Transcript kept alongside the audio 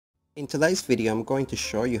In today's video, I'm going to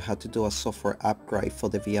show you how to do a software upgrade for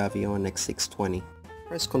the VIAVI ONX-620.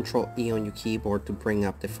 Press Ctrl E on your keyboard to bring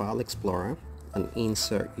up the File Explorer and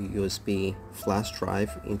insert your USB flash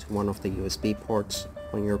drive into one of the USB ports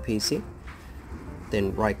on your PC.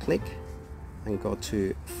 Then right click and go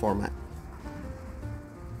to Format.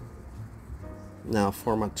 Now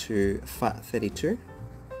format to FAT32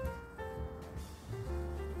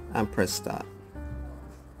 and press Start.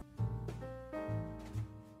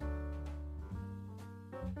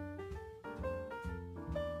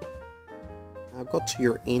 Now go to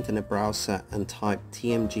your internet browser and type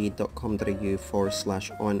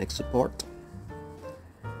tmg.com.au/ONX support.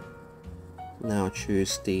 Now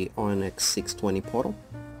choose the ONX-620 portal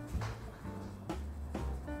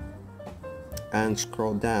and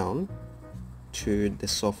scroll down to the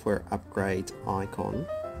software upgrade icon,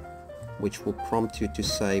 which will prompt you to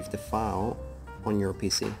save the file on your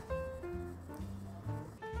PC.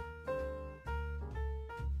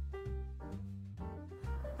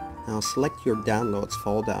 Now select your downloads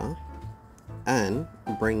folder and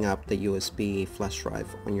bring up the USB flash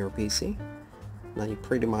drive on your PC. Now you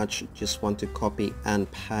pretty much just want to copy and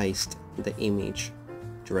paste the image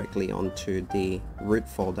directly onto the root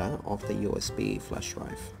folder of the USB flash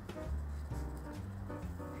drive.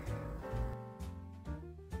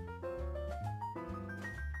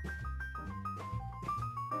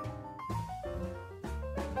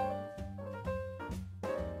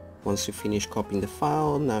 Once you finish copying the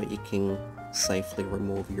file, now you can safely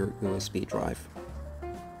remove your USB drive.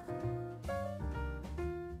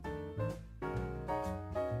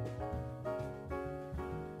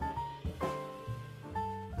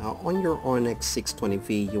 Now on your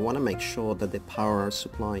ONX-620V, you want to make sure that the power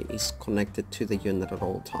supply is connected to the unit at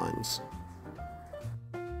all times.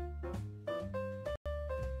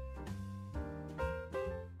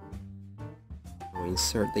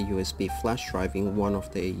 Insert the USB flash drive in one of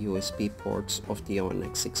the USB ports of the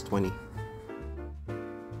ONX-620.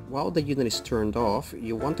 While the unit is turned off,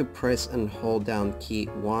 you want to press and hold down key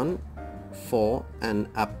 1, 4 and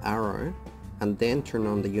up arrow, and then turn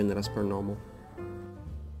on the unit as per normal.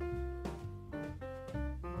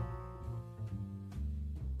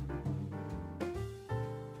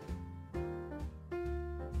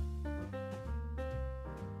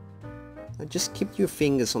 Now just keep your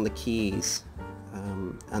fingers on the keys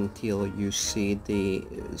until you see the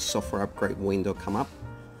software upgrade window come up.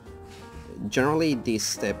 Generally this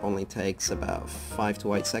step only takes about 5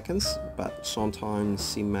 to 8 seconds, but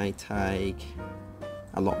sometimes it may take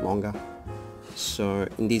a lot longer. So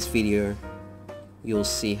in this video you'll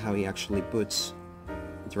see how it actually boots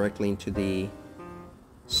directly into the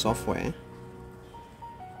software,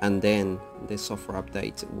 and then the software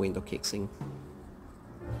update window kicks in.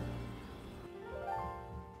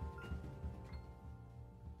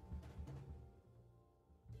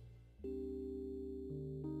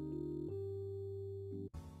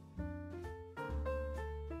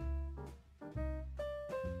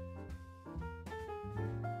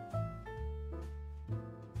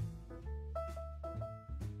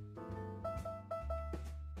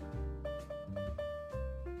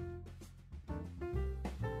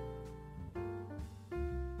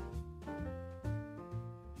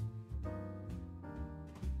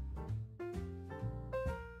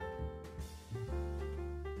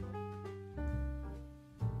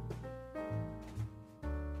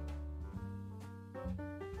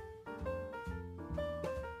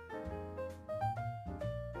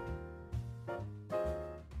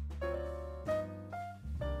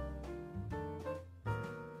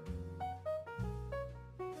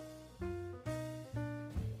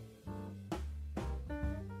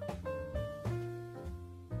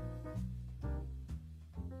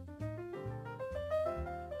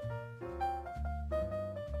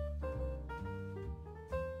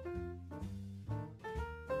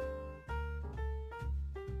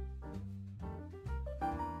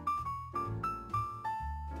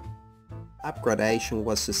 Upgradation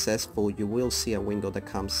was successful. You will see a window that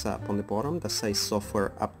comes up on the bottom that says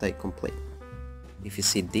software update complete. If you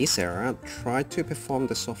see this error, try to perform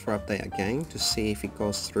the software update again to see if it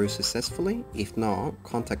goes through successfully. If not,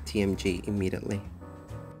 contact TMG immediately.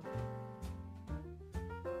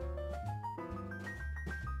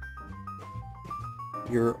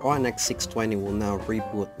 Your ONX-620 will now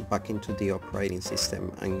reboot back into the operating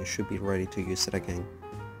system and you should be ready to use it again.